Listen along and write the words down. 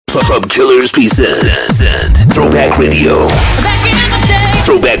Club Killers present Throwback Radio.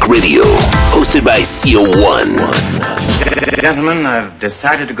 Throwback Radio, hosted by CO1. Gentlemen, I've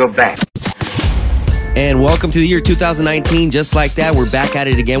decided to go back. And welcome to the year 2019. Just like that, we're back at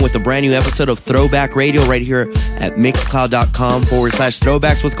it again with a brand new episode of Throwback Radio right here at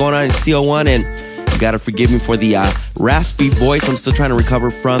mixcloud.com/throwbacks. What's going on in CO1? And you gotta forgive me for the raspy voice. I'm still trying to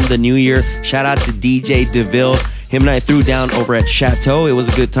recover from the new year. Shout out to DJ DeVille. Him and I threw down over at Chateau. It was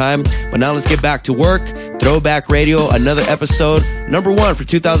a good time. But now let's get back to work. Throwback Radio, another episode, number 1 for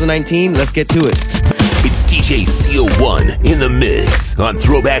 2019. Let's get to it. It's DJ CO1 in the mix on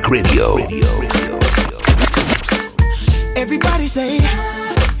Throwback Radio. Everybody say,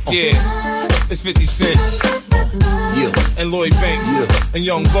 yeah, it's 50 Cent. Yeah. And Lloyd Banks. Yeah. And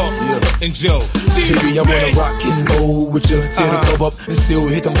Young Buck. Yeah. And Joe. Baby, I wanna rock and roll with you. Tear the club up and still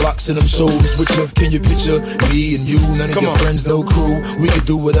hit them blocks and them shows with you. Can you picture me and you? None of your friends, no crew. We can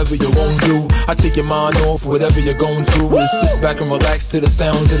do whatever you won't do. I take your mind off whatever you're going through. Just sit back and relax to the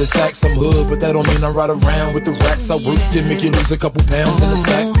sounds of the sax. I'm hood, but that don't mean I ride around with the rats. I work to make you lose a couple pounds in the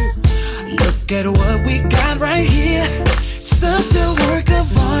sack. Look at what we got right here. Such a work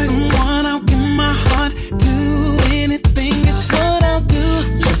of art. Someone I'll give my heart to. Anything is what I'll do.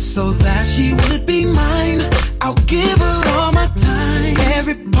 Just so that she would be mine. I'll give her all my time.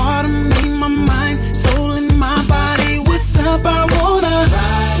 Every part of me, my mind, soul in my body. What's up? I wanna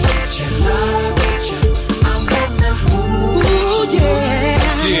ride with you, love with you. I wanna ooh,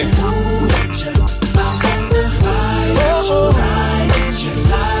 yeah. Yeah. Ooh, with you. I wanna ride with you, ride with you,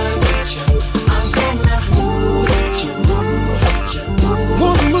 love with you. I wanna ooh, with you, with you,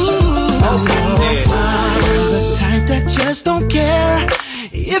 with you. I wanna ride. The type that just don't care.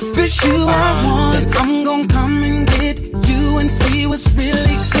 If it's you I want, I'm gon' come and get you and see what's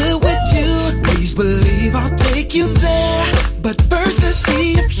really good with you. Please believe I'll take you there. But first let's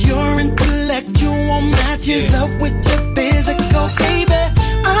see if your intellectual matches up with your physical, baby.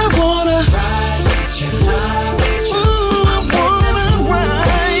 I wanna ride with you, love with you. Ooh, I wanna ride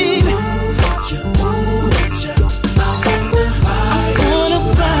with you, with you. I wanna ride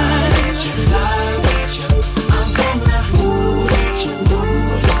with you, love with you. I wanna with you.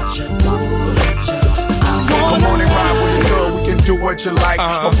 Come on and ride with it, girl. We can do what you like.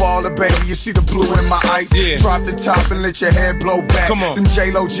 A baller, baby. You see the blue in my eyes. Yeah. Drop the top and let your hair blow back. Come on. Them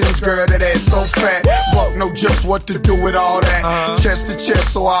J-Lo jeans, girl, that ass so fat. Buck know just what to do with all that. Chest to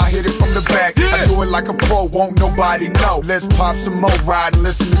chest, so I hit it from the back. Yeah. I do it like a pro, won't nobody know. Let's pop some more, ride and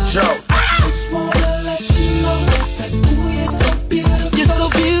listen to Joe. I just wanna let you know that ooh, you're so beautiful. You're so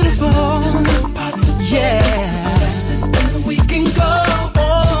beautiful. Impossible. Yeah. Places that we can go.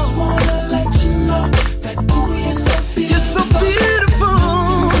 Just wanna let you know that ooh, you're so beautiful. You're so beautiful.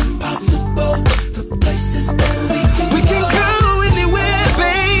 Impossible. The places that we can go anywhere,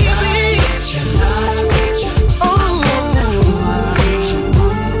 baby. With you, love with you. Oh. With you,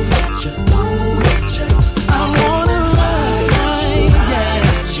 with you, with you. I wanna ride, yeah.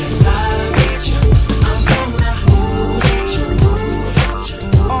 With you, love with you. I wanna with you, with you.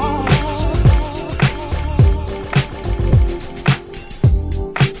 Oh.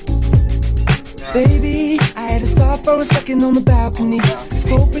 Baby, I had to stop for a second on the balcony.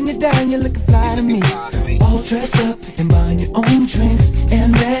 Scoping you down, you're looking fly to me. All dressed up and buying your own drinks,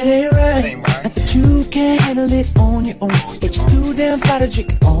 and that ain't right. Not that you can't handle it on your own, but you're too damn fly to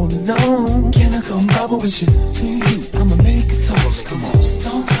drink it all alone. Can I come bubble with you? To you, I'ma make a toast. Come on,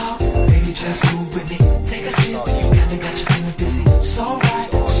 don't talk, baby, just move with me. Take a sip, kinda got you feeling dizzy. It's alright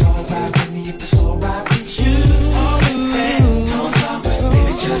with me if it's alright with you. Don't talk,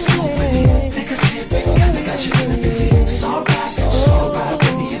 baby, just move with me. Take a sip, kinda got you feeling dizzy. It's alright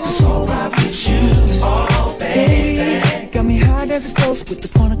with me if it's alright with you. Oh, baby, got me high as a ghost with the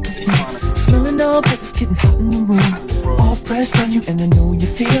corner of you. Smelling all good, it's getting hot in the room. All pressed on you, and I know you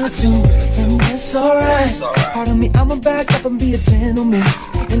feel it too. And that's alright. Pardon me, I'ma back up and be a gentleman.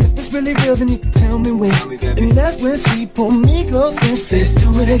 And if it's really real, then you can tell me when. And that's when she pulled me close and said,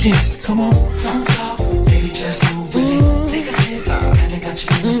 do it again. Come on, don't talk, baby, just move with me. Take a sip, kinda got you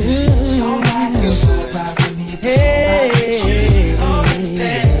feeling dizzy. It's alright with me, if it's alright with you. Oh, baby,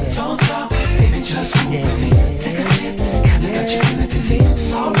 don't talk, baby, just move with me. Take a sip, kinda got you feeling dizzy.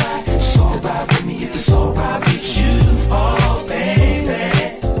 It's alright with me, if it's alright with you. Oh, baby.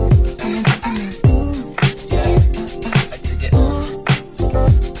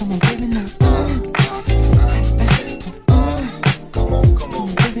 Come on, baby, now. Come on,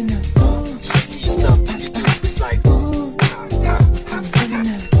 baby, now. shaking your stuff, it's like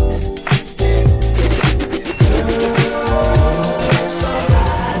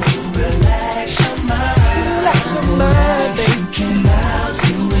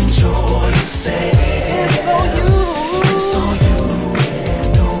Enjoy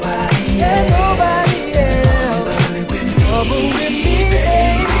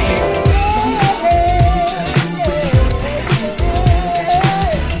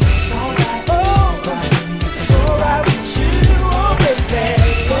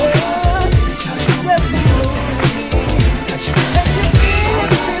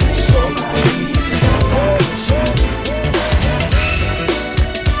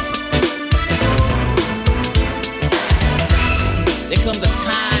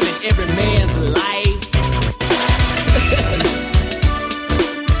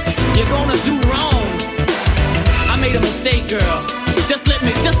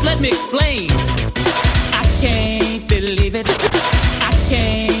let me explain. I can't believe it. I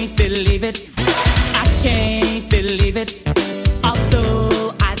can't believe it. I can't believe it.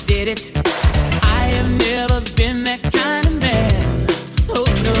 Although I did it, I have never been that kind of man. Oh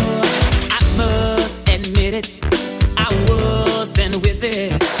no, I must admit it. I wasn't with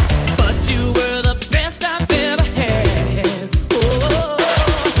it, but you were the best I've ever had. Oh,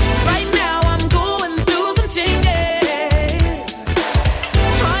 right now I'm going through some changes.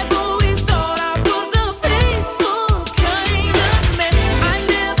 I've always thought I was a faithful kind of man. I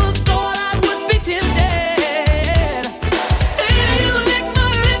never thought I would be tempted. Baby, you licked my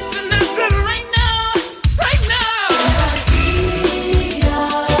lips and I said right now, right now. In the heat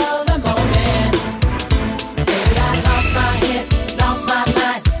of the moment, baby, I lost my head, lost my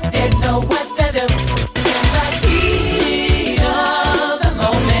mind, didn't know what to do. In the heat of the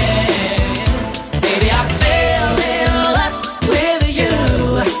moment, baby, I fell in lust with you.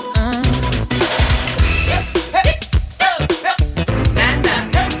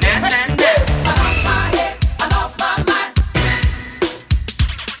 I lost my head, I lost my mind.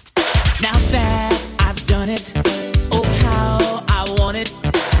 Now that I've done it, oh how I want it,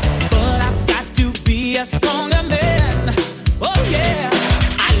 but I've got to be a stronger man. Oh yeah,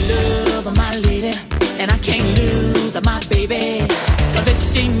 I love my lady, and I can't lose my baby. 'Cause if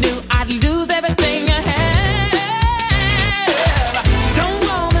she knew I'd lose everything I have. Don't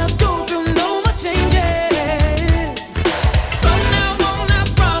wanna go through no more changes. From now on I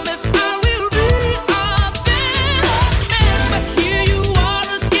promise I will be a better man. But here you are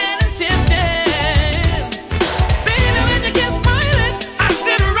again tempted. Baby, when you kiss my lips, I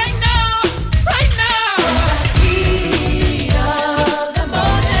said right now, right now. Heat of the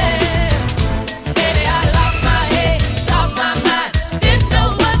morning, baby, I lost my head, lost my mind, didn't know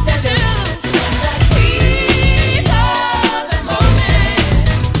what to do. Heat of the morning,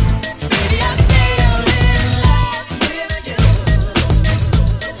 baby, I fell in love with you.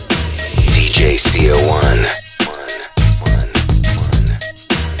 DJ CO1.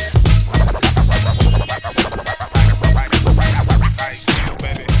 Ice Cube,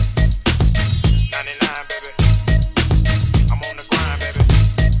 baby. 99, baby. I'm on the grind, baby.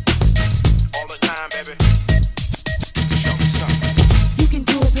 All the time, baby. Show me something. You can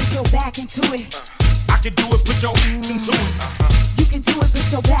do it, put your back into it. I can do it, put your into it. You can do it,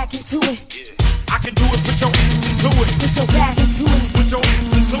 put your back into it. I can do it, put your into it. Put your back into it. Put your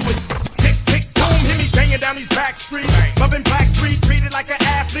into it. Tick, tick, boom, hear me banging down these back streets. Loving Black Street, treated like an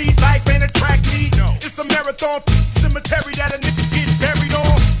athlete. Life ain't a track meet. It's a marathon cemetery that a nigga gets buried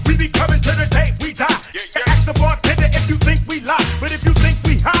on. We be coming to the day we die. Ask the bartender if you think we lie. But if you think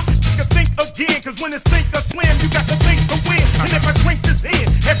we hot, you can think again. 'Cause when it's sink or swim, you got to think to win. And if I drink this in,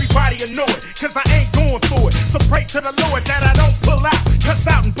 everybody will know it. 'Cause I ain't going for it. So pray to the Lord that I don't pull out. Cuss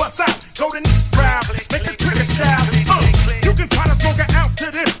out and bust out. Go to crowd. Make a trigger shout. You can try to smoke an ounce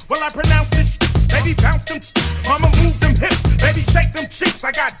to this. Well, I pronounce this. Baby, bounce them. Mama, move them hips. Baby, shake them cheeks.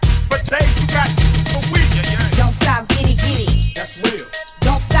 I got birthdays. You got for week. Don't stop, get it, get it. That's real.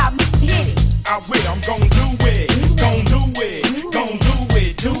 Don't stop, hit it. I will. I'm gon' do it. Gon' do it. Gon' do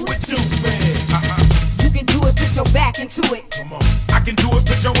it. Do it, do it. You can do it, put your back into it. Come on. I can do it.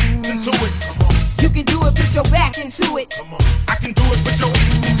 Put your into it. Come on. You can do it, put your back into it. Come on. I can do it. Put your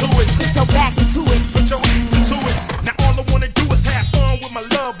into it. Put your back into it. Put your into it. Now all I wanna do is have fun with my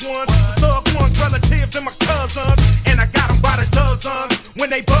loved ones, loved ones, relatives, and my cousins. And I got 'em by the dozens when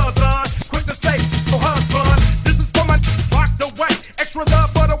they buzz on. Quick to say, oh husband, this is for my locked away. Extra love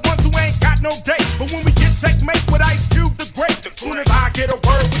for the ones who ain't got no date. But when we get checkmate with Ice Cube the Great, as soon as I get a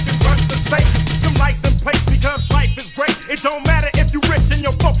word, we can rush the safe. Some license plates because life is great. It don't matter if you rich and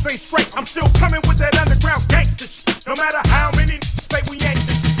your folks ain't straight. I'm still coming with that underground gangster shit. No matter how many say we ain't.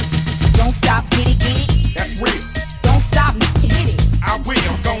 Don't stop, get it, get it. That's real. Don't stop, hit it. I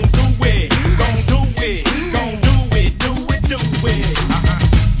will. Gon' do it. Gon' do it. Gon' do it. Do it. Do it.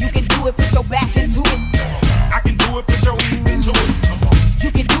 You can do it, put your back into it. I can do it. Put your into it.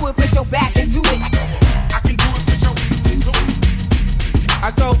 You can do it, put your back into it. I can do it. Put your into it.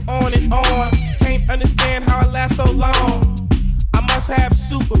 I go on and on. Can't understand how I last so long. I must have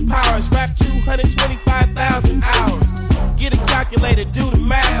superpowers. Rap 225,000 hours. Get a calculator, do the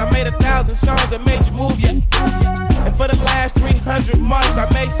math. I made 1,000 songs that made you move, yeah. And for the last 300 months, I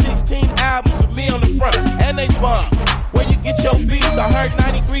made 16 albums with me on the front, and they bump. Where you get your beats? I heard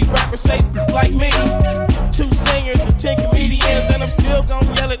 93 rappers say like me. 2 singers and 10 comedians, and I'm still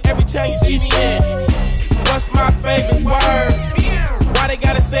gonna yell it every time you see me in. What's my favorite word? Why they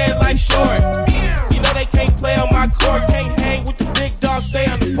gotta say it like short? You know they can't play on my court, can't hang with the big dogs, stay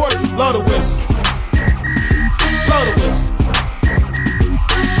on the porch. Blow the whistle. Blow the whistle.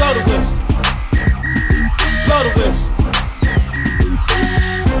 Blow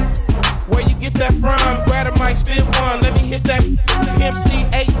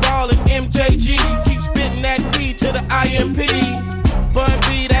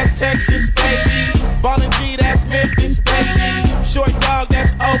Texas, baby. Ballin' G, that's Memphis, baby. Short dog,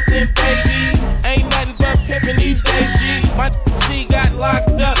 that's Oakland, baby. Ain't nothing but pimpin' these days, G. My C got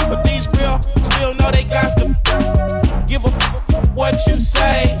locked up, but these real still know they got to give a what you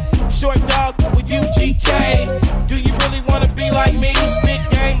say. Short dog with UGK. Do you really wanna be like me? Spit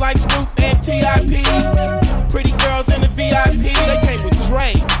game like Snoop and T.I.P. Pretty girls in the VIP, they came with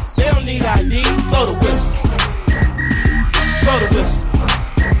Dre. They don't need ID. Blow the whistle. Blow the whistle.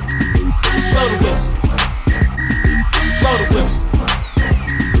 Blow the whistle. Blow the whistle.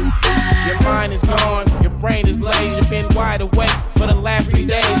 Your mind is gone, your brain is blazed. You've been wide awake for the last 3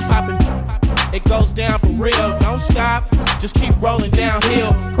 days. Popping, it goes down for real. Don't stop, just keep rolling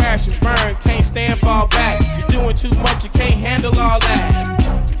downhill. Crash and burn, can't stand, fall back. You're doing too much, you can't handle all that.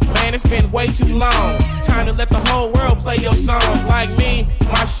 Man, it's been way too long. Time to let the whole world play your songs. Like me,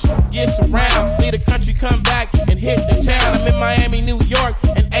 my gets around. Leave the country, come back and hit the town. I'm in Miami, New York,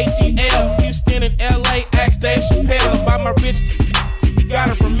 and ATL. Houston and LA, ask Dave Chappelle about my rich. You got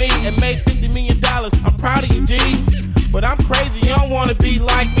it from me and made $50 million. I'm proud of you, D. But I'm crazy, you don't wanna be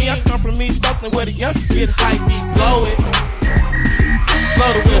like me. I come from East Oakland where the youngsters get hypey. Blow it.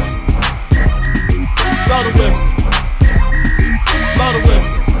 Blow the whistle. Blow the whistle. Blow the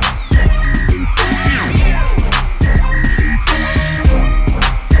whistle.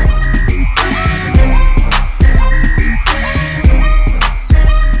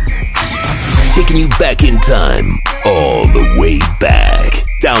 Taking you back in time, all the way back.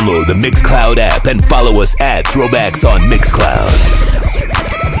 Download the Mixcloud app and follow us at Throwbacks on Mixcloud.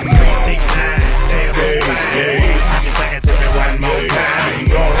 369, damn, just like it to me one more time.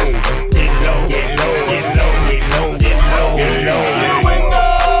 Get low, get low, get low, get low, get low, get low. To the window,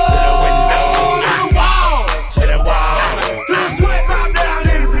 to the wall, to the wall. To the sweat drop down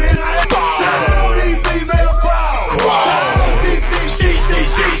in the ball. Tell me all these females crawl. Ski, ski, ski, ski,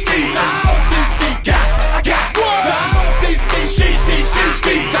 ski, ski. I got. Ski, ski, ski, ski, ski,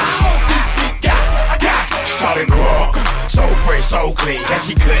 ski. I got. Solid crook, so fresh, so clean. Can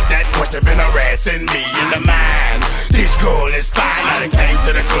she cut that must have been harassing me in the mind? This girl is fine. I done came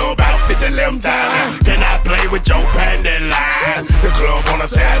to the club out 50 times. Then I play with your panty line. The club wanna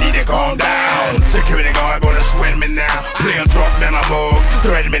say I need to calm down. Security guard gonna sweat me now. Play a drunk, then a mug,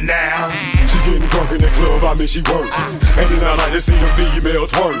 threaten me now. She getting drunk in the club, I mean she working. And then I like to see the female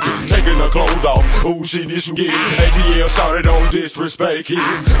twerking. Taking her clothes off, ooh she need some get. ATL sorry don't disrespect it.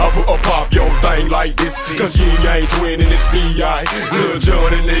 I pop your thing like this. Cause you ain't twinning, it's B.I. Lil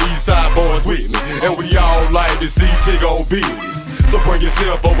John and the East Side boys with me. And we all like to see Tig on business. So bring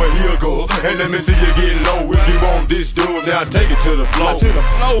yourself over here, girl, and let me see you get low. If you want this dude, now take it to the floor.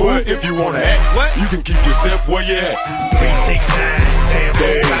 But if you wanna act, you can keep yourself where you at. 369,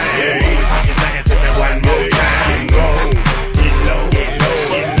 damn, just like it to me one more time. Get low, get low, get low,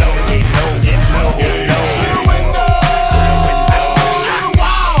 get low, get low, get low. To the window, to the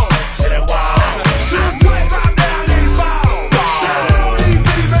wall, to the wall. To the sweat drop down and fall. Tell me all these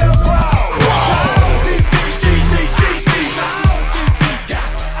females crawl. Ski, ski, ski, ski, ski, ski.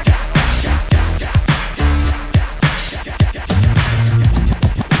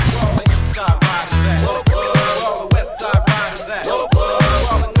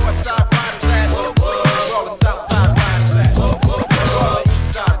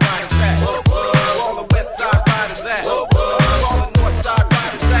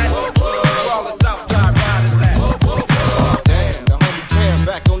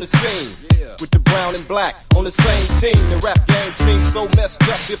 Black on the same team, the rap game seems so messed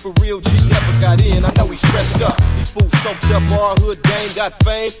up. If a real G ever got in, I know he stressed up. These fools soaked up our hood game, got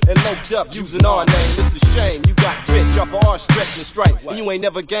fame and loped up using our name. It's a shame you got rich off of our stretch and stripe, and you ain't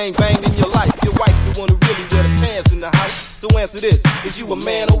never gang banged in your life. Your wife the one who really wear the pants in the house. So answer this: is you a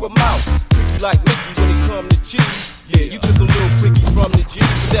man or a mouse? Tricky like Mickey when it come to cheese. Yeah, you took a little quickie from the G's,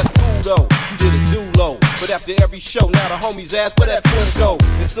 but that's cool though. You did it do low. But after every show, now the homies ask where that fool go.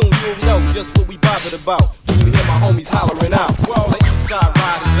 And soon you'll know just what we bothered about when you hear my homies hollering out. Where all the east side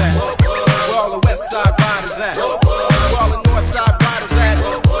riders at? Where all the west side riders at? Where all the north side riders at?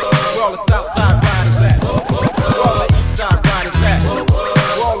 Where all the south side riders at? Where all the east side riders at?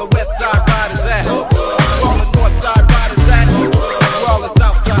 Where all the west side riders at? Where all the north side riders at? Where all the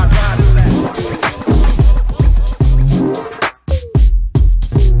south side riders at?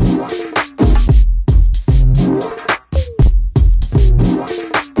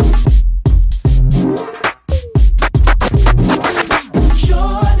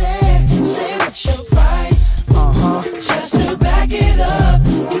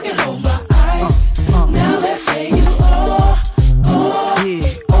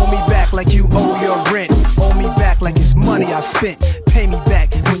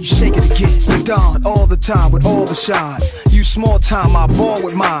 you shake it again. The dawn, all the time with all the shine. You small time, I ball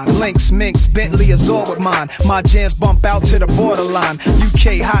with mine. Lynx, Minx, Bentley, Azor with mine. My jams bump out to the borderline.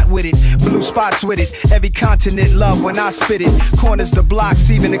 UK hot with it, blue spots with it. Every continent love when I spit it. Corners the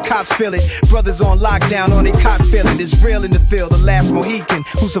blocks, even the cops feel it. Brothers on lockdown on they cop feeling. It's real in the field, the last Mohican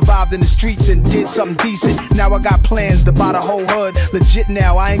who survived in the streets and did something decent. Now I got plans to buy the whole hood. Legit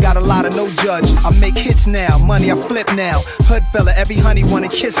now, I ain't got a lot of no judge. I make hits now, money I flip now. Hood fella, every honey wanna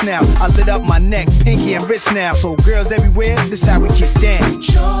kiss now. I lit up my neck, pinky and wrist now. So girls everywhere, this how we get down.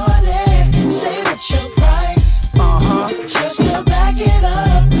 Jordan, say what's your price? Just to back it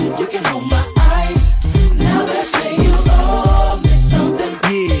up, you can hold my ice. Now let's say you owe me something.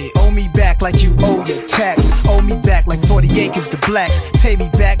 Yeah, owe me back like you owe your tax. Owe me back like 40 acres to blacks. Pay me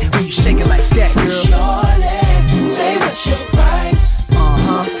back when you shake it like that, girl. Jordan, say what's your price?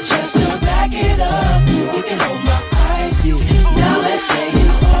 Just to back it up, you can hold my ice. Yeah. Now let's say you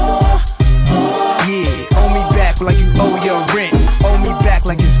yeah, owe me back like you owe your rent. Owe me back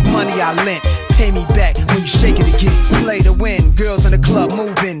like it's money I lent. Pay me back when you shake it again. Play to win, girls in the club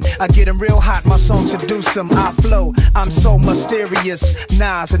moving. I get them real hot, my song seduce them. I flow, I'm so mysterious.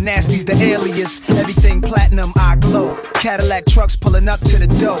 Nas and Nasty's the alias. Everything platinum, I glow. Cadillac trucks pulling up to the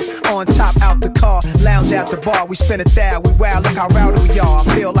door. On top, out the car, lounge at the bar. We spin 1,000, we wow, look how rowdy we are.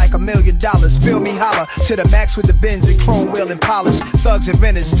 I feel like $1 million. Feel me holler to the max with the Benz and chrome wheel and polish. Thugs and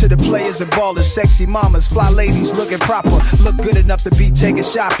renters to the players and ballers. Sexy mamas, fly ladies looking proper. Look good enough to be taking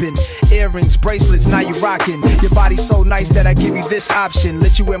shopping. Earrings, bracelets, now you rocking. Your body's so nice that I give you this option.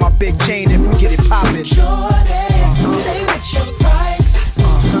 Let you wear my big chain if we get it poppin'. Jordan, say what's your price?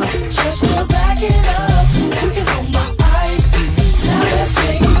 Just to back it up, you can hold my ice. Now let's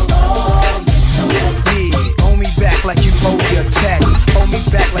say you owe me something. Yeah, owe me back like you owe your tax. Owe me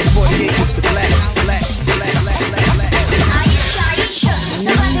back like 40 acres to blacks. Blacks, black, black, black, black. Aisha, so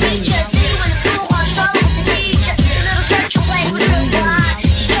glad to meet ya. See you in the school hall, struggle with the teacher. The little church you play with real blind.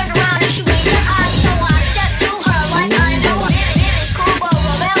 She turned around and she waved her eyes, so I stepped to her like I know her. It is cool,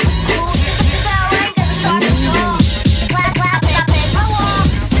 but that was cool. The bell rang at the start of the song. Clap, clap, and I played my wall.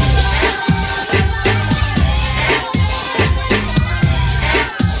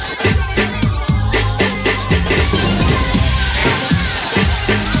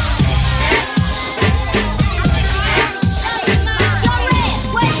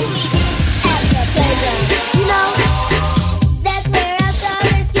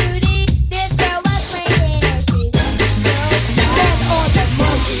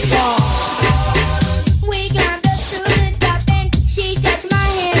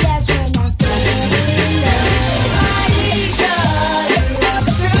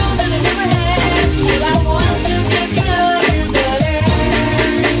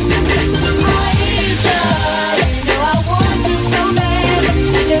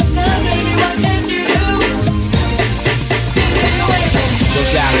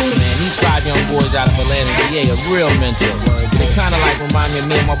 Out of Atlanta, GA, a real mentor. They kinda like remind me of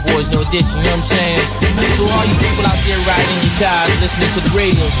me and my boys, No Ditch, you know what I'm saying? So all you people out there riding in your cars, listening to the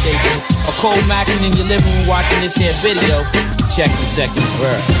radio station, or cold maxing in your living room watching this here video, check the second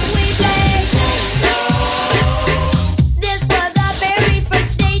verse.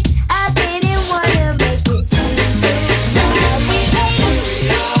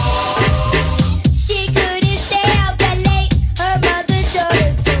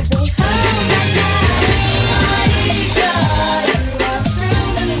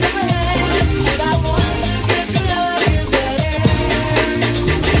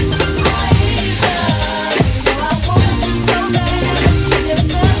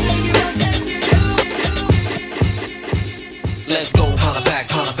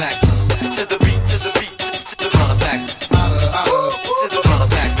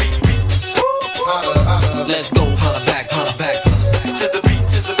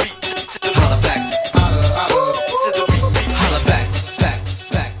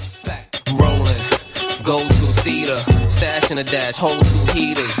 Dash, hold through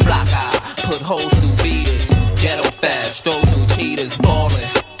heaters, block eye, put holes through beaters, ghetto fast, stroll through cheaters, ballin',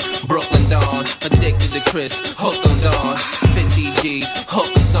 Brooklyn Dawn, addicted to Chris, hooked on Dawn, 50 G's,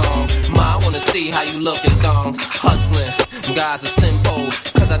 hook a song, Ma, I wanna see how you look at Dawn, hustling, guys are simple,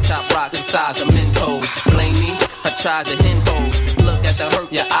 cause I chop rocks the size of Mentos, blame me, I tried to hint holes, look at the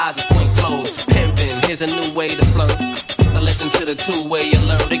hurt, your eyes are swing closed, pimpin', here's a new way to flirt, now listen to the two-way you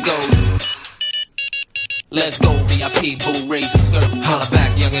learn it goes. Let's go, VIP, boo, raise your skirt. Holla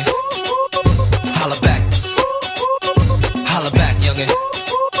back, youngin'. Holla back. Holla back, youngin'.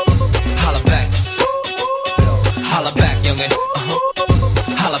 Holla back. Holla back, youngin'.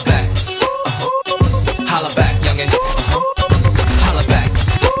 Holla back. Holla back, youngin'. Holla back.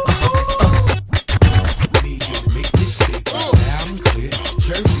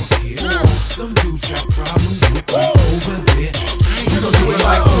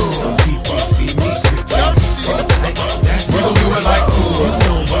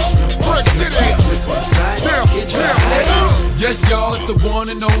 one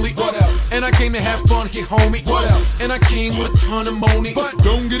and only. What else? And I came to have fun here, homie. What else? And I came with a ton of money. But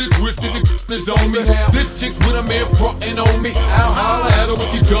don't get it twisted, the is on me. This chick's with a man frontin' on me. I'll holler at her when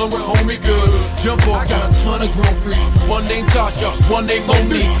she done with homie. Good. Jump off, got a ton of grown freaks. One named Tasha, one named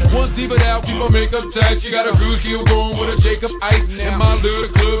Monique. One's diva out, keep her makeup tight. She got a good heel going with a Jacob Ice. In my little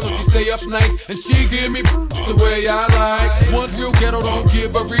club, so she stay up nights. And she give me the way I like. One's real ghetto, don't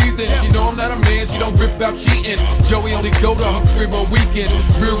give a reason. She know I'm not a man, she don't rip out cheating. Joey only go to her crib on weekends.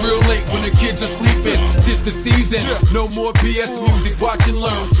 Real late when the kids are sleeping. Tis the season, no more BS music. Watch and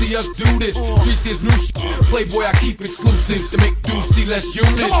learn, see us do this. Streets is new shit. Playboy, I keep exclusives to make dudes see less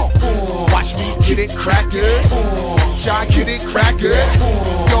units. Watch me get it crackin'. Shy get it crackin'.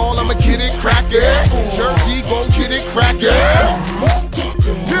 Y'all, I'ma get it crackin'. Jersey, go get it crackin'. Yeah.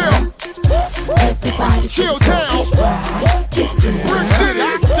 Everybody chill down. Brick City.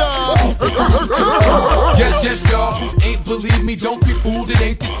 Yes, y'all. Ain't believe me, don't be fooled, it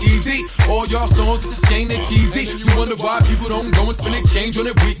ain't this easy. All y'all songs, it's a shame they're cheesy. You wonder why people don't go and spend their change on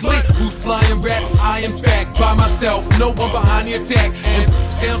it weekly. Who's flying rap? I am fact, by myself, no one behind the attack. And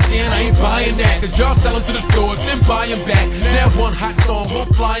sound scan, I ain't buying that. Cause y'all selling to the stores, then buying back. Now one hot song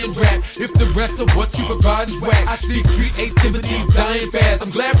won't fly and rap. If the rest of what you provide is whack, I see creativity dying fast. I'm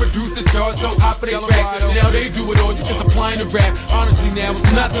glad producers charge so high for their tracks. Now they do it all, you just applying to rap. Honestly now,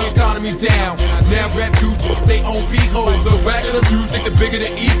 it's not the economy's down. Now rap dudes, they own beat-holes. The wagger the music, the bigger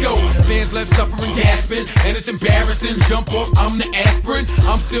the ego. Fans left suffering, gasping, and it's embarrassing. Jump off, I'm the aspirin.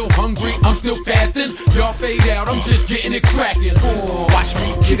 I'm still hungry, I'm still fasting. Y'all fade out, I'm just getting it crackin'. Watch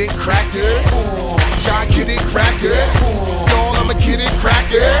me get it crackin'. Shy get it crackin'. Y'all, I'ma get it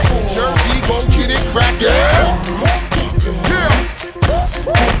crackin'. Jersey, go get it crackin'. Yeah.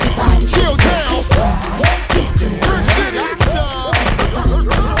 Chill down. Brick City.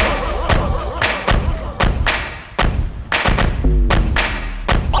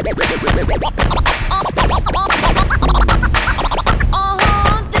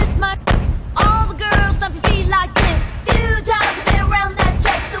 This might all the girls stomp your feet like this. Few times I've been around that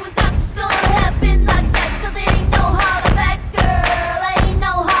track, so it's not just gonna happen like that. Cause it ain't no holler back, girl. Ain't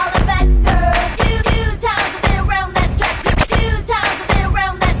no holler back, girl. Few times I've been around that track. Few times I've been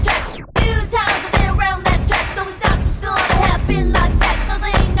around that track. Few times I've been around that track, so it's not just gonna happen like that. Cause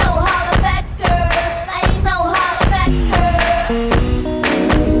it ain't no holler back, girl. Ain't no holler back, girl.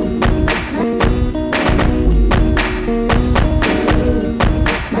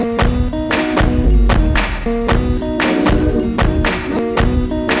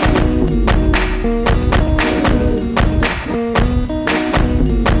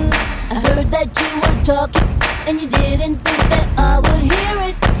 Talking, and you didn't think that I would hear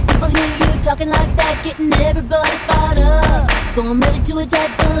it. People hear you talking like that, getting everybody fired up. So I'm ready to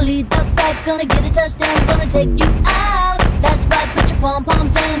attack, gonna lead the pack, gonna get a touchdown, gonna take you out. That's right, put your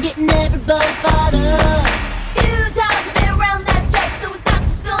pom-poms down, getting everybody fired up. Few times I've been around that track, so it's not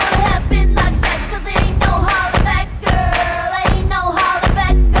just gonna happen like that. Cause it ain't no holler back, girl. Ain't no holler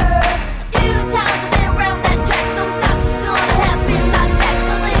back, girl. Few times I've been around that track, so it's not just gonna happen like that.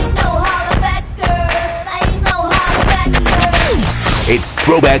 Cause it ain't no holler back, girl. Ain't no holler back, girl. It's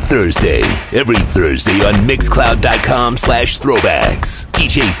Throwback Thursday. Every Thursday on Mixcloud.com/throwbacks.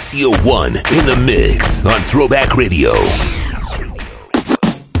 DJ CO1 in the mix on Throwback Radio.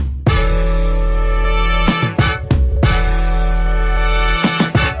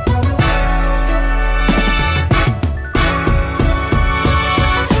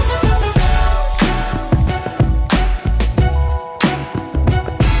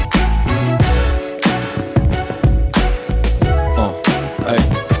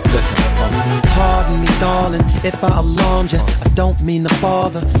 If I alarmed you, I don't mean to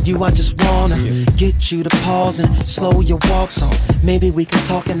bother you. I just wanna get you to pause and slow your walk, so maybe we can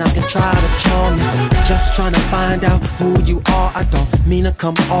talk and I can try to charm you. Just trying to find out who you are. I don't mean to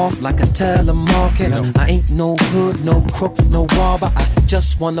come off like a telemarketer. I ain't no hood, no crook, no robber. I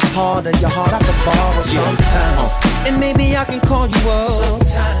just want a part of your heart I could borrow sometimes. And maybe I can call you up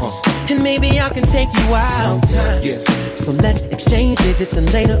sometimes. And maybe I can take you out sometimes. So let's exchange digits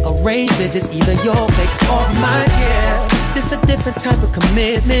and later arrange visits, either your place or mine. Yeah, this a different type of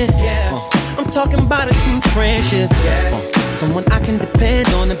commitment. I'm talking about a true friendship. Someone I can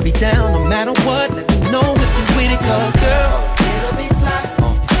depend on and be down no matter what. Let me know if you with it, cause girl, it'll be fly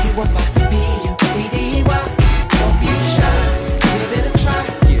if you want my B-U-D-D-Y. Don't be shy, give it a try. I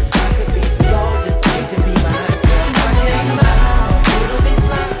could be yours and you can be mine. Girl, I can't lie, it'll be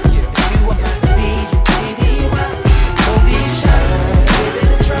fly if you want my B-U-D-D-Y. Don't be shy, give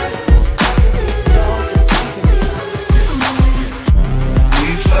it a try. I could be yours and you can be mine. We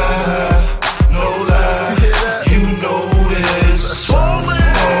fly, no lie, you know this.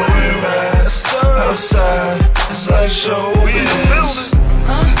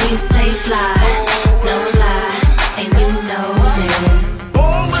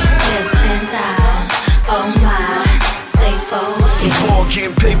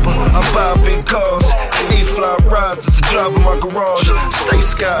 garage. Stay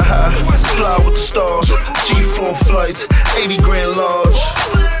sky high, fly with the stars. G4 flights, 80 grand large.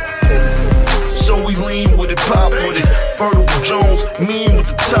 So we lean with it, pop with it. Vertical Jones, mean with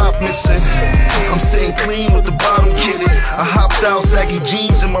the top missing. I'm sitting clean with the bottom kitted. I hopped out, saggy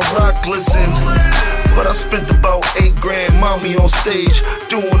jeans and my rock glisten. But I spent about 8 grand, mommy on stage,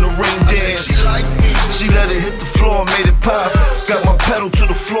 doing the ring dance. She let it hit the floor, made it pop. Got my pedal to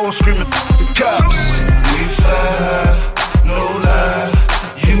the floor, screaming the cops. We fly, no lie,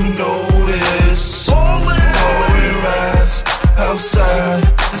 you know this. Foreign rides, outside,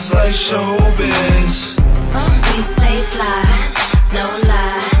 it's like showbiz. We stay fly, no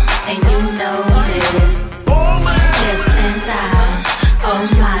lie, and you know this. Lips and thighs, oh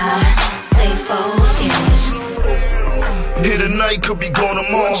my, stay focused. Here tonight, could be gone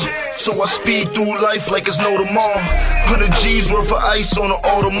tomorrow. So I speed through life like it's no tomorrow. 100 G's worth of ice on the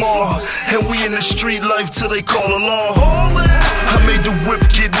Audemars. And we in the street life till they call alarm. I made the whip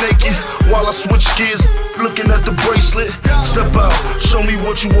get naked while I switch gears, looking at the bracelet. Step out, show me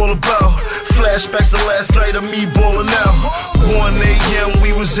what you all about. Flashbacks to last night of me balling out. 1 a.m.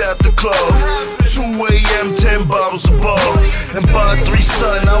 we was at the club. 2 a.m. 10 bottles above. And by 3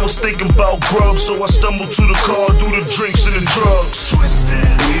 something I was thinking about grub. So I stumbled to the car, do the drinks and the drugs.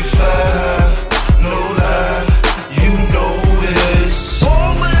 Twisted, we fly, no lie, you know this.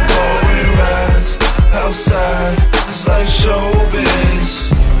 Foreign rides, outside, it's like showbiz.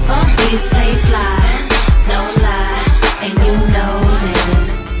 We stay fly, no lie, and you know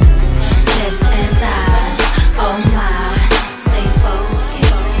this. Lips and thighs, oh my, stay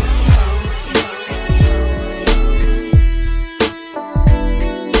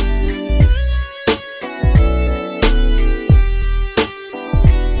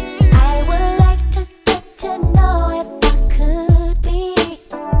I would like to get to know if I could be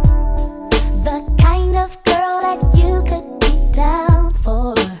the kind of girl that you could be down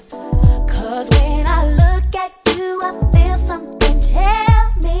for. 'Cause when I look at you, I feel something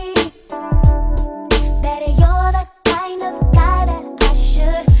tell me that you're the kind of guy that I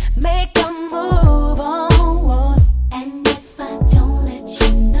should make a move on. And if I don't let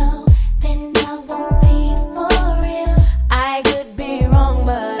you know, then I won't be for real. I could be wrong,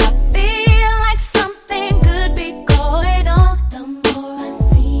 but I feel like something could be going on. The more I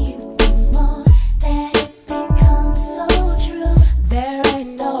see you, the more that it becomes so true. There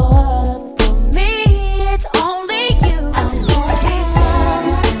ain't no other for me, it's only you. I wanna be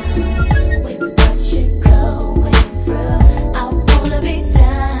down with what you're going through. I wanna be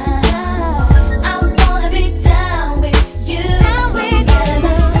down. I wanna be down with you. Down with you.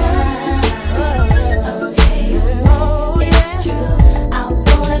 Oh, day or night, it's true. I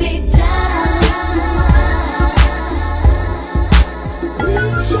wanna be down. We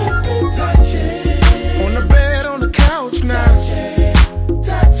should be touching. On the bed, on the couch now.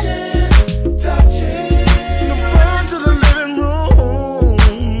 In the front to the living room.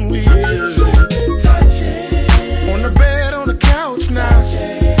 We should be touching. On the bed, on the couch now.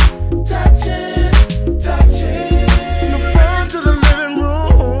 In the front to the living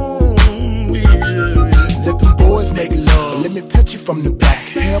room. We should. Let them boys make love. Let me touch you from the back.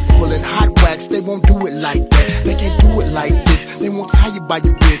 Hair pulling, hot wax. They won't do it like that. They can't do it like this. They won't tie you by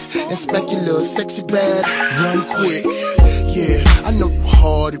your wrist. Inspect your little sexy bad. Run quick. Yeah, I know you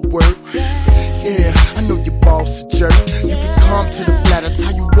hard at work. Yeah, I know your boss a jerk. You can come to the flat. I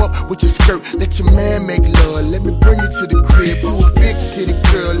tie you up with your skirt. Let your man make love. Let me bring you to the crib. You a big city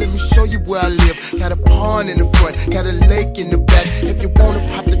girl. Let me show you where I live. Got a pond in the front. Got a lake in the back. If you wanna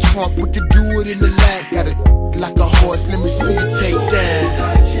pop the trunk, we can do it in the lap. Got it like a horse. Let me see you take that.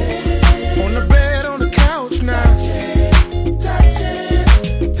 On the bed, on the couch now.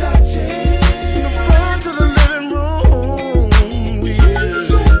 In the front to the living room. We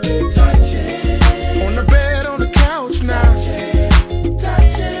should be touching. On the bed, on the couch now. In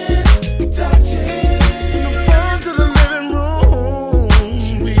the front to the living room.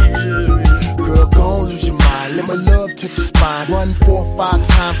 We should be. Girl, gon' lose your mind. Let my love take your spine. Run 4 or 5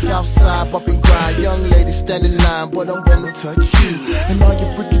 times, south side, bump and grind. Young lady stand in line, but I wanna touch you. And all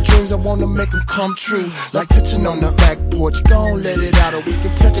your freaky dreams, I wanna make them come true. Like touching on the back porch, gon' let it out. Or we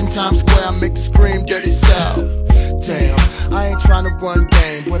can touch in Times Square, I make you scream dirty south. Damn, I ain't trying to run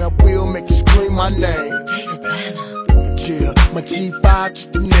game, but I will make you scream my name. Yeah, my G5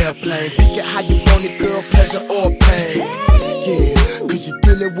 just an airplane. Pick it how you want it, girl, pleasure or pain. Yeah, 'cause you're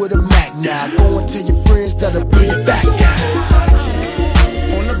dealing with a Mac now. Go and tell your friends that'll bring it back out.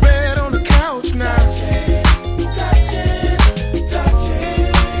 On the bed, on the couch now. In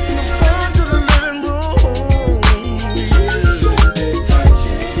the front to the living room.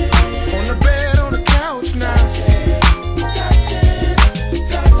 On the bed, on the couch now.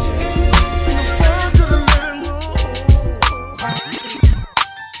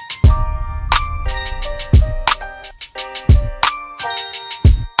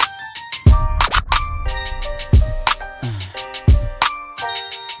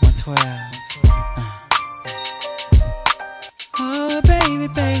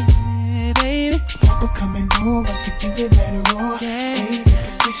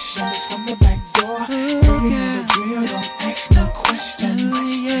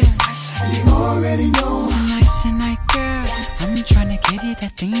 give you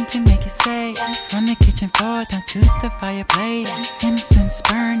that thing to make you say yes. From the kitchen floor down to the fireplace, yes. Innocence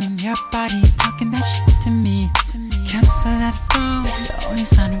burning your body, talking that shit to me. Cancel that phone, yes. The only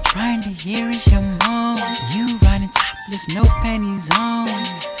sound I'm trying to hear is your moan, yes. You riding topless, no panties on,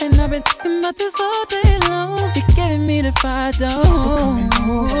 yes. And I've been thinking about this all day long. You're giving me the fire dome. Coming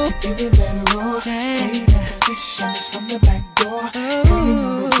over to give you that raw. Favorite position is from the back door. Girl, you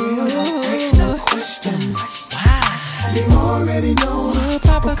know the drill, don't ask no questions. You already know.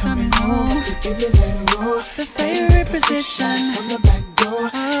 Papa coming home to give you that raw. The favorite position from the back door.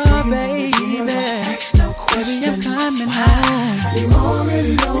 Oh, baby, baby, I'm coming home. You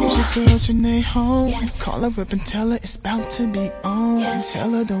already know. It's your girl Janae home. Yes. Call her up and tell her it's about to be on. Yes.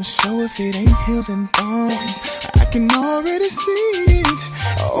 Tell her don't show if it ain't heels and thongs. Yes. I can already see it.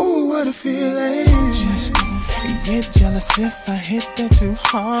 Oh, what a feeling. Just don't get jealous if I hit that too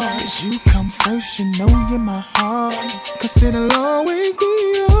hard. Cause you come first, you know you're my heart. Cause it'll always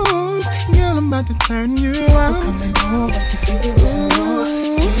be yours. Girl, I'm about to turn you out. Coming over to give you that raw.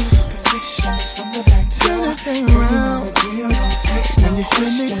 Position is from the back. Turn that thing around. When you hear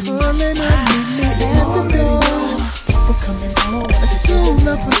me calling, I meet me at the door. People coming home. Assume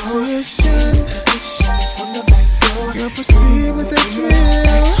the position. From the back door. Girl, proceed with the drill.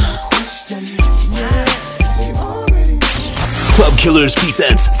 Club Killers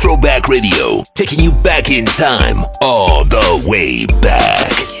presents Throwback Radio, taking you back in time, all the way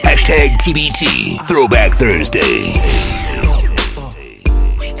back. Hashtag TBT, Throwback Thursday.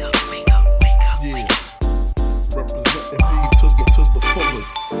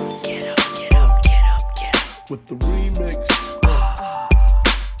 With the remix.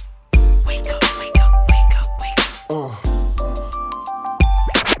 Wake up, wake up, wake up, wake up.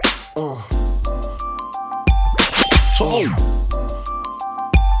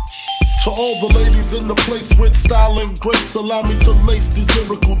 To all the ladies in the place with style and grace, allow me to lace these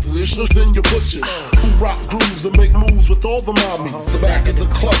lyrical dishes in your bushes. Who rock grooves and make moves with all the mommies. The back of the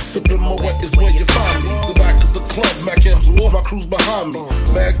club, sipping my wet is where you find me. The back of the club, Mac M's war, my crew's behind me.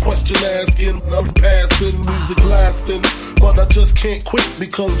 Mad question asking, I'm passing, music lasting. But I just can't quit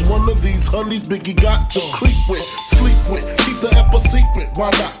because one of these honeys Biggie got to creep with, sleep with, keep the ep a secret. Why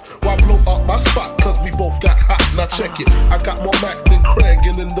not? Why blow up my spot? Cause we both got hot. Now check it. I got more Mac than Craig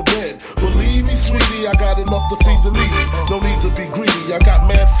and in the bed. Believe me, sweetie, I got enough to feed the needy. No need to be greedy. I got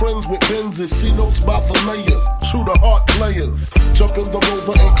mad friends with Benzes, C notes by the layers. True to heart players. Jump in the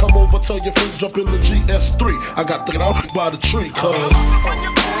Rover and come over. Tell your friends jump in the GS3. I got to get out by the tree, cause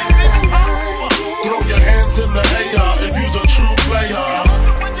throw your hands in the air if you's a true player.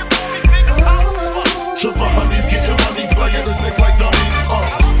 To the honeys getting money, playing the things like dummies.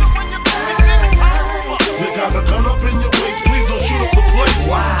 You got a gun up in your waist, please don't shoot up the place.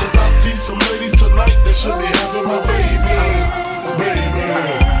 Cause I see some ladies tonight that should be having my baby.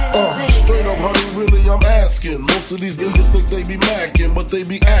 Straight up, honey, really, I'm asking. Most of these niggas think they be macking, but they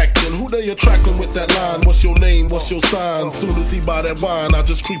be acting. Who they attracting with that line? What's your name? What's your sign? Soon as he buy that wine, I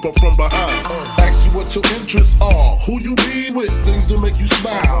just creep up from behind. Ask you what your interests are. Who you be with? Things to make you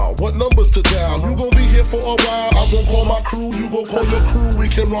smile. What numbers to dial? You gon' be here for a while. I gon' call my crew. You gon' call your crew. We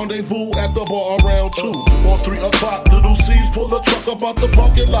can rendezvous at the bar around 2 or 3 o'clock. Little C's pull the truck up out the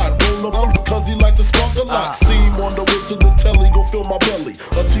parking lot. Roll up because he like to spark a lot. Steam on the way to the telly. Go fill my belly.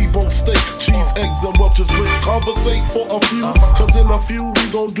 A T-bone steak, cheese, eggs, and Welch's drink. Conversate for a few. Cause in a few we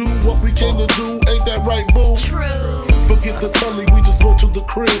gon' do what we came to do. Ain't that right, boo? True. Forget the telly. We just go to the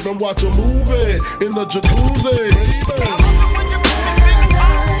crib and watch a movie in the jacuzzi.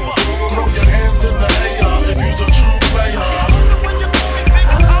 Throw your hands in the air if you's a true player.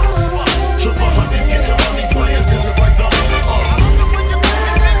 To the honeys getting money, playing niggas like dummies.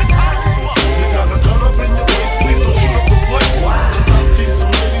 You got a gun up in your waist, please don't shoot up the place. Cause I see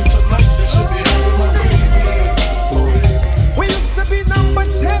some ladies tonight that should be having my baby. We used to be number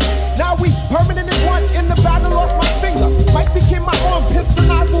 10, now we permanent in 1. In the battle, lost my finger. Mike became my arm, pistol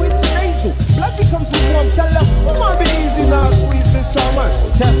nozzle, it's your nasal. Blood becomes warm, tell them, come on, be easy now, squeeze this shaman.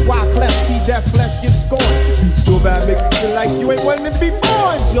 Test why cleft, see that flesh get scorned. Beat so bad, make you feel like you ain't wanting to be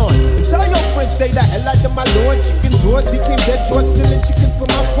born, John. And tell your friends, stay the hell out of my lord. Chicken George became dead George, stealing chickens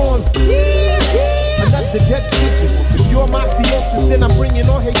from my farm. Another dead pigeon. If you're mafiosis, then I'm bringing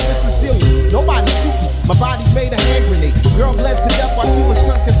all hate to Sicilian. Nobody shoot me, my body's made a hand grenade. Girl bled to death while she was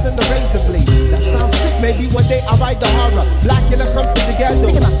tongue-kissing the razor blade. That sounds sick, maybe one day I'll write the horror. Blackula comes to the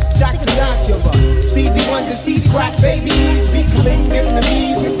ghetto, Jackson Acura. Stevie Wonder sees crack babies becoming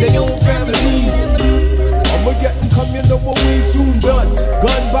enemies in their own families. I'ma get them come, you know what we soon done.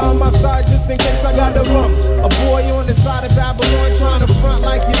 Gun by my side just in case I gotta run. A boy on the side of Babylon trying to front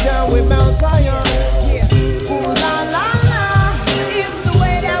like you're down with Mount Zion. Yeah. Ooh la la la,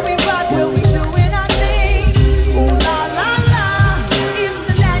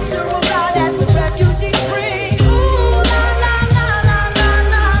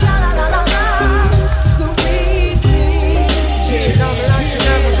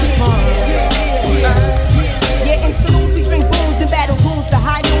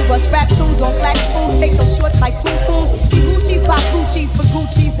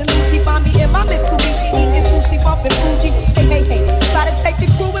 take the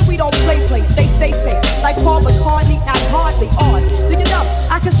crew and we don't play. Say. Like Paul McCartney, not hardly on. Look it up,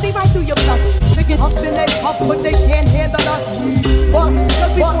 I can see right through your bluff. Singing up and they puff, but they can't handle us. Bust,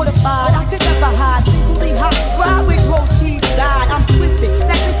 cause we fortified, I could never hide. Singly hot, ride with gold cheese, died. I'm twisted,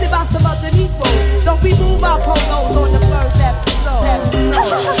 not twisted by some other Negroes. Don't we move our polos on the first episode.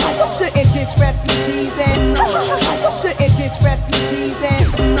 You shouldn't diss refugees and you shouldn't diss refugees and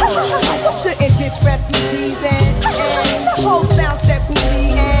you shouldn't diss refugees and the whole sound set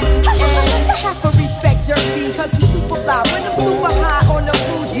booty and have to respect Jersey cause I'm super fly when I'm super high on the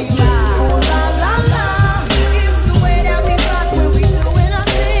Fuji line. Ooh la la la, it's the way that we rock when we doing our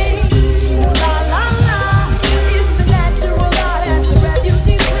thing. Ooh la la la, it's the natural law that the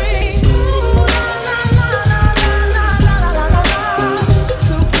refugees bring. Ooh la la la la la la la la la.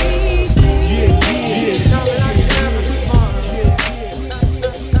 So we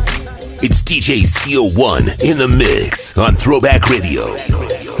It's DJ CO1 in the mix on Throwback Radio.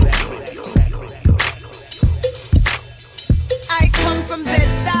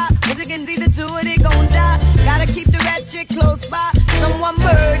 Gotta keep the ratchet close by. Someone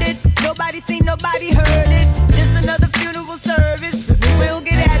murdered, nobody seen, nobody heard it. Just another funeral service. We'll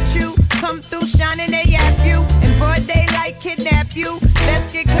get at you. Come through shining, they yap you. In broad daylight, kidnap you.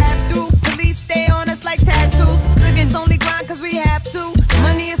 Best get clapped through. Police stay on us like tattoos. It's only grind cause we have to.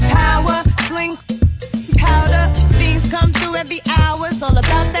 Money is power. Sling powder. Fiends come through every hour. It's all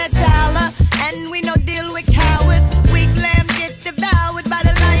about that dollar. And we no deal with cowards. Weak lamb get devoured by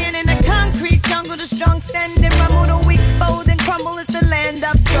the lion in the concrete jungle. The strong stand and rumble, the weak fold and crumble. It's the land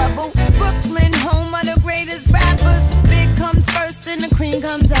of trouble. Brooklyn, home of the greatest rappers. Big comes first and the cream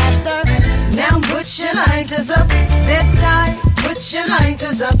comes after. Now put your lighters up. Bed-Stuy, put your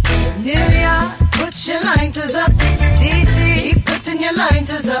lighters up. New York, put your lighters up. DC, keep putting your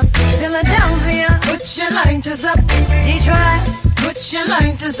lighters up. Philadelphia, put your lighters up. Detroit, put your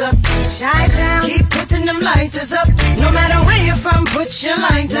lighters up. Chi-Town, keep putting them lighters up. No matter where you're from, put your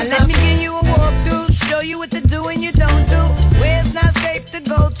lighters up. Let me give you a walkthrough, show you what to do and you don't do. Where it's not safe to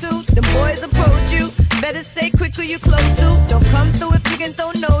go to. The boys approach you, better stay quick who you close to. Don't come through if you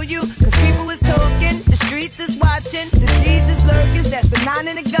don't know you. Cause people is talking, the streets is watching. The G's is lurking, that's the 9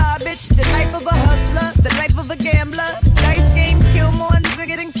 in the garbage. The life of a hustler, the life of a gambler. Dice games kill more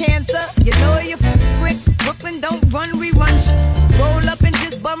nigga than cancer. You know you're quick, Brooklyn don't run, we run. Roll up and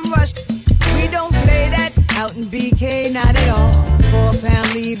just bum rush. We don't play that out in BK, not at all.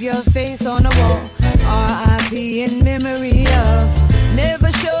 £4, leave your face on the wall. R.I.P. in memory of.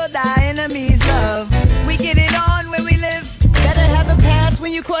 Never show thy enemies love. We get it on where we live. Better have a pass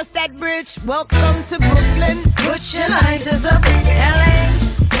when you cross that bridge. Welcome to Brooklyn. Put your lighters up. L.A.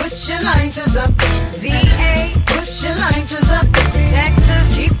 Put your lighters up. V.A. Put your lighters up.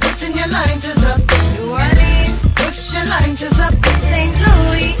 Texas. Keep putting your lighters up. New Orleans. Put your lighters up. St.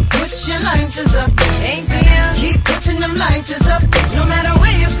 Louis. Put your lighters up. ATL. Keep putting them lighters up. No matter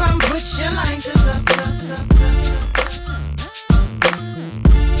where you're from, put your lighters up.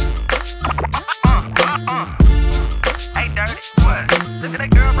 Hey, dirty, what? Look at that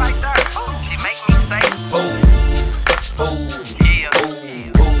girl right there. She make me say, boom, boom, yeah, boom,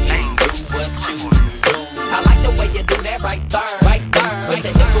 boom, ain't do what you do. I like the way you do that right there, right there. Switch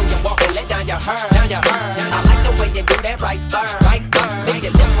the hips when you walk and let down your hair, down your hair. I like the way you do that right there, right there. Lick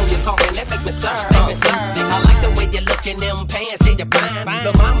your lips when you're talking, that make me stir, make me stir. I like the way you look in them pants, yeah, you're fine.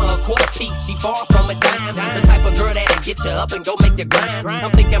 The mama a quarter piece, she far from a dime. The type of girl that'll get you up and go make you grind.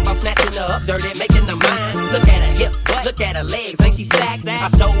 I'm thinking about snatching her up dirty, making her mine. Look at her hips, look at her legs, ain't she stacked? I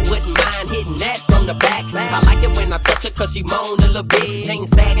sure wouldn't mind hitting that from the back. I like it when I touch her cause she moan a little bit. Chain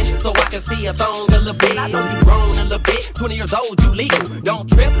sagging so I can see her thong a little bit. I know you grown a little bit, 20 years old, you legal. Don't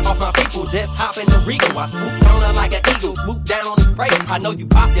trip off my people, just hop in the Regal. I swoop on her like an eagle, swoop down on the spray. I know you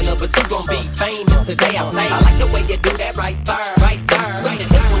popular, but you gon' be famous today, I say. I like the way you do that right there, right there. Switch your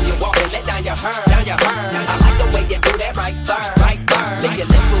hips when you walk and let down your hair, down your hair. I like the way you do that right there, right there. Lick your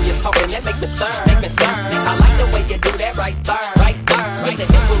lips when you're talking, that make me stir, make me stir. I like the way you do that right there, right there. Switch your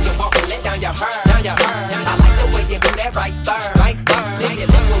hips when you walk and let down your hair, down your hair. I like the way you do that right there, right there. Lick your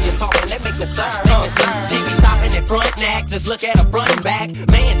lips when you're talking, that make me stir, make me stir. She be shopping at front neck, just look at her front and back.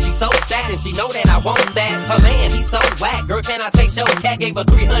 Man, she so sad and she know that I want that. Her man, he so whack. Girl, can I take your cat? Gave her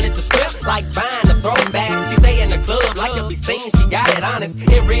 300 to strip, like buying a throwback. She stay in the club, like to be seen, she got it honest.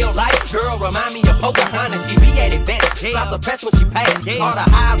 In real life, girl, remind me of Pocahontas. She be at events, stop the press when she pass. All the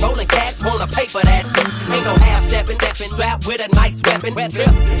high rolling cats wanna pay for that. Ain't no half stepping, strapped with a nice weapon.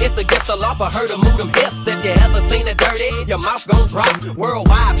 It's against the law for her to move them hips. If you ever seen her dirty, your mouth gon' drop.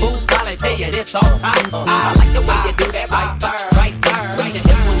 Worldwide fools probably tell you this all time. I like the way you do that right there, right there. Switch your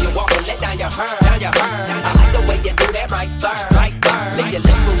hips when you walk and let down your hair, down your hair. I like the way you do that right there, right there. Lick your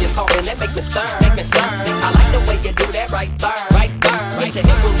lips when you're talking, that make me stir, make me stir. I like the way you do that right there, right there. Switch your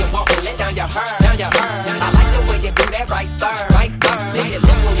hips when you're walking, let down your hair, down your hair. I like the way you do that right there, right there. Lick your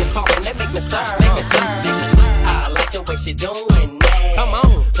lips when you're talking, that make me stir, make me stir, make me stir. I like the way she doing that. Come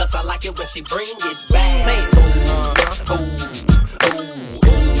on, plus I like it when she bring it back. Say, ooh,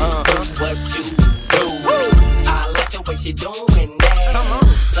 what you do? I like the way she doing that. Come on,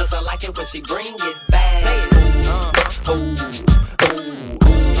 plus I like it when she bring it back. Say,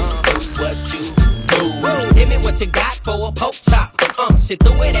 what you do? Hit me what you got for a poke chop. She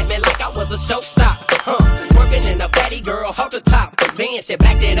threw it at me like I was a showstop. Working in a fatty girl, hold the top. Then she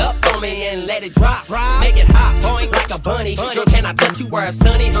backed it up on me and let it drop. Make it hot, boing like a bunny. Girl, can I touch you where it's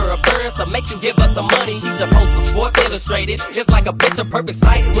sunny? Her appearance will make you give us some money. She's supposed to Sports Illustrated. It's like a picture perfect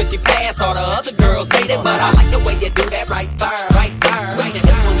sight. When she pass, all the other girls hate it. But I like the way you do that right there, right there. Switch your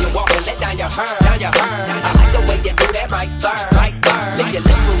hips when you walk and let down your hair, down your hair. I like the way you do that right there, right there. Lick your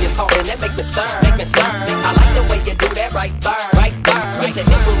lips when you're talking, that make me stir, make me stir. I like the way you do that right there, right there. Switch your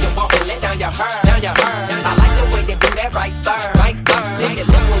hips when you walk and let down your hair, down your hair. I like the way you do that right there, right there. Lick your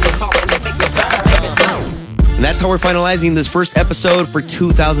lips when you're talking, that make me stir, make me stir. And that's how we're finalizing this first episode for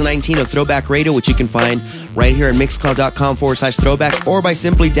 2019 of Throwback Radio, which you can find right here at mixcloud.com/throwbacks or by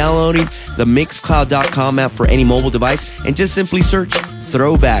simply downloading the mixcloud.com app for any mobile device and just simply search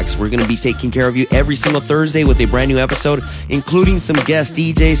Throwbacks. We're going to be taking care of you every single Thursday with a brand new episode, including some guest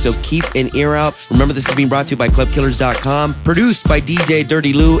DJs, so keep an ear out. Remember, this is being brought to you by clubkillers.com, produced by DJ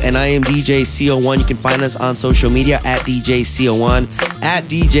Dirty Lou, and I am DJ CO1. You can find us on social media at DJ CO1, at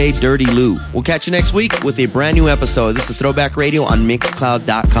DJ Dirty Lou. We'll catch you next week with a brand new episode. This is Throwback Radio on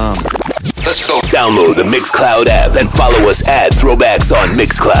mixcloud.com. Let's go. Download the Mixcloud app and follow us at Throwbacks on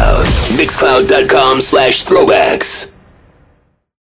Mixcloud. Mixcloud.com/throwbacks.